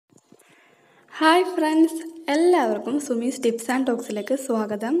Hi friends, എല്ലാവർക്കും Sumi's tips and ടോക്സിലേക്ക്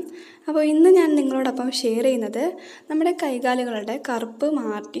സ്വാഗതം. അപ്പോൾ ഇന്ന് ഞാൻ നിങ്ങളോടൊപ്പം ഷെയർ ചെയ്യുന്നത് നമ്മുടെ കൈകാലുകളുടെ കറുപ്പ്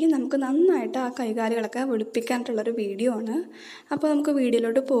മാറ്റി നമുക്ക് നന്നായിട്ട് ആ കൈകാലുകളൊക്കെ വെളുപ്പിക്കാനായിട്ടുള്ളൊരു വീഡിയോ ആണ്. അപ്പോൾ നമുക്ക്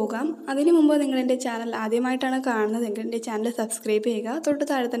വീഡിയോയിലോട്ട് പോകാം. അതിനു മുമ്പ് നിങ്ങളെൻ്റെ ചാനൽ ആദ്യമായിട്ടാണ് കാണുന്നതെങ്കിൽ എൻ്റെ ചാനൽ സബ്സ്ക്രൈബ് ചെയ്യുക. തൊട്ട്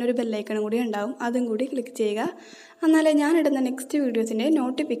താഴെ തന്നെ ഒരു ബെല്ലൈക്കണും കൂടി ഉണ്ടാവും, അതും കൂടി ക്ലിക്ക് ചെയ്യുക. എന്നാലേ ഞാനിടുന്ന നെക്സ്റ്റ് വീഡിയോസിൻ്റെ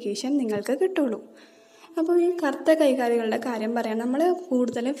നോട്ടിഫിക്കേഷൻ നിങ്ങൾക്ക് കിട്ടുള്ളൂ. അപ്പോൾ ഈ കറുത്ത കൈകാലുകളുടെ കാര്യം പറയാം. നമ്മൾ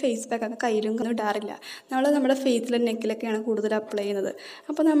കൂടുതലും ഫേസ് പാക്കൊക്കെ കയ്യിലും ഇടാറില്ല. നമ്മുടെ ഫേസിലും നെക്കിലൊക്കെയാണ് കൂടുതൽ അപ്ലൈ ചെയ്യുന്നത്.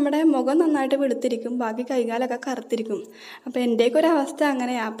 അപ്പോൾ നമ്മുടെ മുഖം നന്നായിട്ട് വെളുത്തിരിക്കും, ബാക്കി കൈകാലൊക്കെ കറുത്തിരിക്കും. അപ്പോൾ എൻ്റെയൊക്കെ ഒരു അവസ്ഥ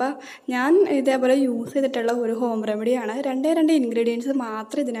അങ്ങനെയാണ്. അപ്പോൾ ഞാൻ ഇതേപോലെ യൂസ് ചെയ്തിട്ടുള്ള ഒരു ഹോം റെമഡിയാണ്. രണ്ട് ഇൻഗ്രീഡിയൻസ്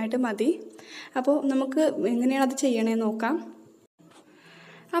മാത്രം ഇതിനായിട്ട് മതി. അപ്പോൾ നമുക്ക് എങ്ങനെയാണ് അത് ചെയ്യണമെന്ന് നോക്കാം.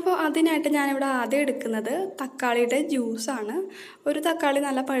 അപ്പോൾ അതിനായിട്ട് ഞാനിവിടെ ആദ്യം എടുക്കുന്നത് തക്കാളിയുടെ ജ്യൂസാണ്. ഒരു തക്കാളി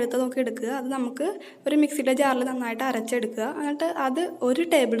നല്ല പഴുത്ത നോക്കി എടുക്കുക. അത് നമുക്ക് ഒരു മിക്സിയുടെ ജാറിൽ നന്നായിട്ട് അരച്ചെടുക്കുക. എന്നിട്ട് അത് 1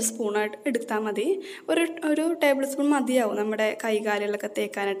 ടേബിൾ സ്പൂണായിട്ട് എടുത്താൽ മതി. ഒരു ടേബിൾ സ്പൂൺ മതിയാവും നമ്മുടെ കൈകാലുകളൊക്കെ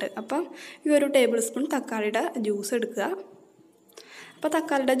തേക്കാനായിട്ട്. അപ്പം ഈ 1 ടേബിൾ സ്പൂൺ തക്കാളിയുടെ ജ്യൂസ് എടുക്കുക. അപ്പോൾ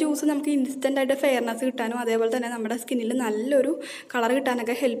തക്കാളിയുടെ ജ്യൂസ് നമുക്ക് ഇൻസ്റ്റൻ്റായിട്ട് ഫെയർനെസ് കിട്ടാനും അതേപോലെ തന്നെ നമ്മുടെ സ്കിന്നിൽ നല്ലൊരു കളർ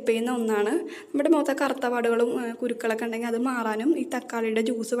കിട്ടാനൊക്കെ ഹെൽപ്പ് ചെയ്യുന്ന ഒന്നാണ്. നമ്മുടെ മുഖത്തെ കറുത്ത പാടുകളും കുരുക്കളൊക്കെ ഉണ്ടെങ്കിൽ അത് മാറാനും ഈ തക്കാളിയുടെ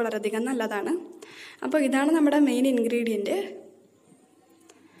ജ്യൂസ് വളരെയധികം നല്ലതാണ്. അപ്പോൾ ഇതാണ് നമ്മുടെ മെയിൻ ഇൻഗ്രീഡിയൻറ്റ്.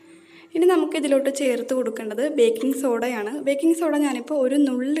 ഇനി നമുക്ക് ഇതിലോട്ട് ചേർത്ത് കൊടുക്കേണ്ടത് ബേക്കിംഗ് സോഡയാണ്. ബേക്കിംഗ് സോഡ ഞാനിപ്പോൾ ഒരു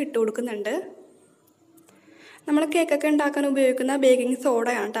നുള്ളിട്ട് കൊടുക്കുന്നുണ്ട്. നമ്മൾ കേക്കൊക്കെ ഉണ്ടാക്കാൻ ഉപയോഗിക്കുന്ന ബേക്കിംഗ്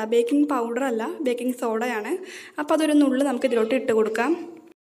സോഡയാണ് കേട്ടോ, ബേക്കിംഗ് പൗഡർ അല്ല, ബേക്കിംഗ് സോഡയാണ്. അപ്പോൾ അതൊരു നുള്ള് നമുക്ക് ഇതിലോട്ട് ഇട്ട് കൊടുക്കാം.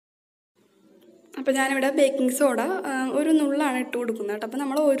 അപ്പോൾ ഞാനിവിടെ ബേക്കിംഗ് സോഡ ഒരു നുള്ളാണ് ഇട്ട് കൊടുക്കുന്നത് കേട്ടോ. അപ്പോൾ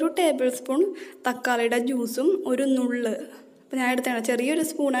നമ്മൾ 1 ടേബിൾ സ്പൂൺ തക്കാളിയുടെ ജ്യൂസും ഒരു നുള്ള്, അപ്പോൾ ഞാൻ എടുത്തേക്കണം ചെറിയൊരു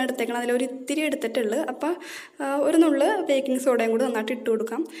സ്പൂണാണ് എടുത്തേക്കണം, അതിലൊരു ഇത്തിരി എടുത്തിട്ടുള്ളൂ. അപ്പോൾ ഒരു നുള്ള് ബേക്കിംഗ് സോഡയും കൂടി നന്നായിട്ട് ഇട്ട്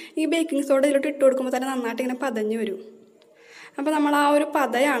കൊടുക്കാം. ഈ ബേക്കിംഗ് സോഡ ഇതിലോട്ട് ഇട്ട് കൊടുക്കുമ്പോൾ തന്നെ നന്നായിട്ട് ഇങ്ങനെ പതഞ്ഞ് വരും. അപ്പോൾ നമ്മൾ ആ ഒരു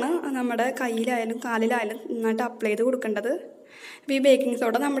പതയാണ് നമ്മുടെ കയ്യിലായാലും കാലിലായാലും നന്നായിട്ട് അപ്ലൈ ചെയ്ത് കൊടുക്കേണ്ടത്. അപ്പോൾ ഈ ബേക്കിംഗ്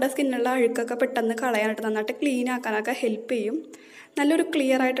സോഡ നമ്മുടെ സ്കിന്നിലുള്ള അഴുക്കൊക്കെ പെട്ടെന്ന് കളയാനായിട്ട് നന്നായിട്ട് ക്ലീൻ ആക്കാനൊക്കെ ഹെൽപ്പ് ചെയ്യും. നല്ലൊരു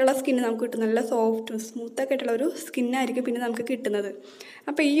ക്ലിയർ ആയിട്ടുള്ള സ്കിന്ന് നമുക്ക് കിട്ടും. നല്ല സോഫ്റ്റ് സ്മൂത്തൊക്കെ ആയിട്ടുള്ള ഒരു സ്കിന്നായിരിക്കും പിന്നെ നമുക്ക് കിട്ടുന്നത്.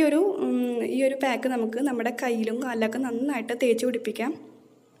 അപ്പോൾ ഈ ഒരു പാക്ക് നമുക്ക് നമ്മുടെ കയ്യിലും കാലിലൊക്കെ നന്നായിട്ട് തേച്ച് പിടിപ്പിക്കാം.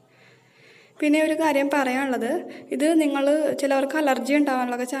 പിന്നെ ഒരു കാര്യം പറയാനുള്ളത്, ഇത് ചിലവർക്ക് അലർജി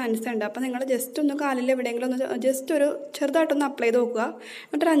ഉണ്ടാകാനുള്ള ചാൻസ് ഉണ്ട്. അപ്പോൾ നിങ്ങൾ ജസ്റ്റ് ഒന്ന് കാലിൽ എവിടെയെങ്കിലും ഒന്ന് ജസ്റ്റ് ഒരു ചെറുതായിട്ടൊന്ന് അപ്ലൈ ചെയ്ത് നോക്കുക.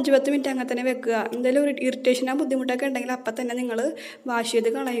 എന്നിട്ട് 5-10 മിനിറ്റ് അങ്ങനെ തന്നെ വെക്കുക. എന്തെങ്കിലും ഒരു ഇറിറ്റേഷനോ ബുദ്ധിമുട്ടൊക്കെ ഉണ്ടെങ്കിൽ അപ്പം തന്നെ നിങ്ങൾ വാഷ് ചെയ്ത്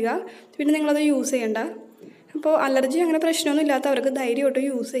കളയുക. പിന്നെ നിങ്ങളത് യൂസ് ചെയ്യണ്ട. അപ്പോൾ അലർജി അങ്ങനെ പ്രശ്നമൊന്നും ഇല്ലാത്തവർക്ക് ധൈര്യമായിട്ട്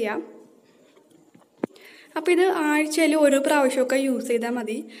യൂസ് ചെയ്യാം. അപ്പോൾ ഇത് ആഴ്ചയിൽ 1 പ്രാവശ്യമൊക്കെ യൂസ് ചെയ്താൽ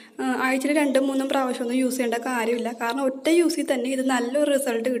മതി. ആഴ്ചയിൽ 2-3 പ്രാവശ്യമൊന്നും യൂസ് ചെയ്യേണ്ട കാര്യമില്ല. കാരണം ഒറ്റ യൂസിൽ തന്നെ ഇത് നല്ലൊരു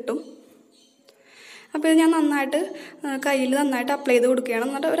റിസൾട്ട് കിട്ടും. അപ്പോൾ ഇത് ഞാൻ നന്നായിട്ട് കയ്യിൽ നന്നായിട്ട് അപ്ലൈ ചെയ്ത് കൊടുക്കുകയാണ്.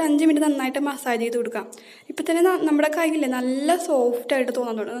 എന്നിട്ട് ഒരു 5 മിനിറ്റ് നന്നായിട്ട് മസാജ് ചെയ്ത് കൊടുക്കാം. ഇപ്പം തന്നെ നമ്മുടെ കയ്യിലെ നല്ല സോഫ്റ്റായിട്ട്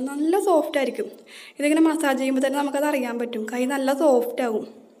തോന്നാൻ തുടങ്ങും. നല്ല സോഫ്റ്റ് ആയിരിക്കും. ഇതിങ്ങനെ മസാജ് ചെയ്യുമ്പോൾ തന്നെ നമുക്കത് അറിയാൻ പറ്റും. കൈ നല്ല സോഫ്റ്റ് ആകും.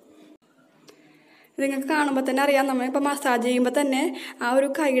 ഇതിങ്ങൾക്ക് കാണുമ്പോൾ തന്നെ അറിയാം. നമ്മളിപ്പോൾ മസാജ് ചെയ്യുമ്പോൾ തന്നെ ആ ഒരു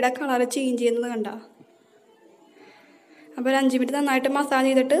കൈയുടെ കളർ ചേഞ്ച് ചെയ്യുന്നത് കണ്ട. അപ്പോൾ ഒരു 5 മിനിറ്റ് നന്നായിട്ട് മസാജ്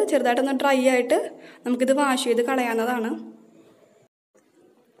ചെയ്തിട്ട് ചെറുതായിട്ടൊന്ന് ഡ്രൈ ആയിട്ട് നമുക്കിത് വാഷ് ചെയ്ത് കളയാവുന്നതാണ്.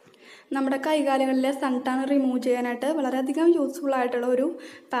 നമ്മുടെ കൈകാലുകളിലെ സൺ ടാൻ റിമൂവ് ചെയ്യാനായിട്ട് വളരെയധികം യൂസ്ഫുൾ ആയിട്ടുള്ള ഒരു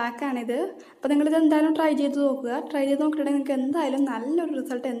പാക്കാണിത്. അപ്പോൾ നിങ്ങളിത് എന്തായാലും ട്രൈ ചെയ്ത് നോക്കുക. ട്രൈ ചെയ്ത് നോക്കിയിട്ടുണ്ടെങ്കിൽ നിങ്ങൾക്ക് എന്തായാലും നല്ലൊരു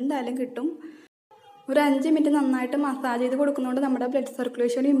റിസൾട്ട് എന്തായാലും കിട്ടും. ഒരു 5 മിനിറ്റ് നന്നായിട്ട് മസാജ് ചെയ്ത് കൊടുക്കുന്നതുകൊണ്ട് നമ്മുടെ ബ്ലഡ്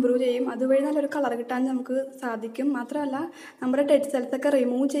സർക്കുലേഷൻ ഇമ്പ്രൂവ് ചെയ്യും. അതുവഴി നല്ലൊരു കളർ കിട്ടാൻ നമുക്ക് സാധിക്കും. മാത്രമല്ല നമ്മുടെ ഡെഡ് സെൽസൊക്കെ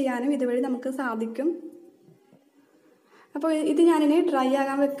റിമൂവ് ചെയ്യാനും ഇതുവഴി നമുക്ക് സാധിക്കും. അപ്പോൾ ഇത് ഞാനിനി ഡ്രൈ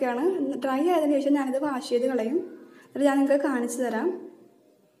ആകാൻ വെക്കുകയാണ്. ഡ്രൈ ആയതിനു ശേഷം ഞാനിത് വാഷ് ചെയ്ത് കളയും. എന്നിട്ട് ഞാൻ നിങ്ങൾക്ക് കാണിച്ചു തരാം.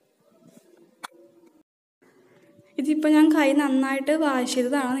 ഇതിപ്പോൾ ഞാൻ കൈ നന്നായിട്ട് വാഷ്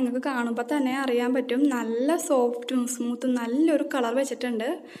ചെയ്തതാണ്. നിങ്ങൾക്ക് കാണുമ്പോൾ തന്നെ അറിയാൻ പറ്റും. നല്ല സോഫ്റ്റും സ്മൂത്തും നല്ലൊരു കളർ വെച്ചിട്ടുണ്ട്.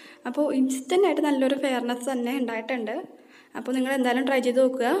 അപ്പോൾ ഇൻസ്റ്റൻ്റായിട്ട് നല്ലൊരു ഫെയർനെസ് തന്നെ ഉണ്ടായിട്ടുണ്ട്. അപ്പോൾ നിങ്ങൾ എന്തായാലും ട്രൈ ചെയ്ത്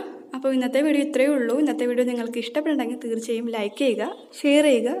നോക്കുക. അപ്പോൾ ഇന്നത്തെ വീഡിയോ ഇത്രയേ ഉള്ളൂ. ഇന്നത്തെ വീഡിയോ നിങ്ങൾക്ക് ഇഷ്ടപ്പെട്ടുണ്ടെങ്കിൽ തീർച്ചയായും ലൈക്ക് ചെയ്യുക, ഷെയർ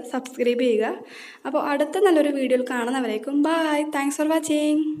ചെയ്യുക, സബ്സ്ക്രൈബ് ചെയ്യുക. അപ്പോൾ അടുത്ത നല്ലൊരു വീഡിയോയിൽ കാണുന്നവരേക്കും ബൈ. Thanks for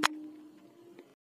watching.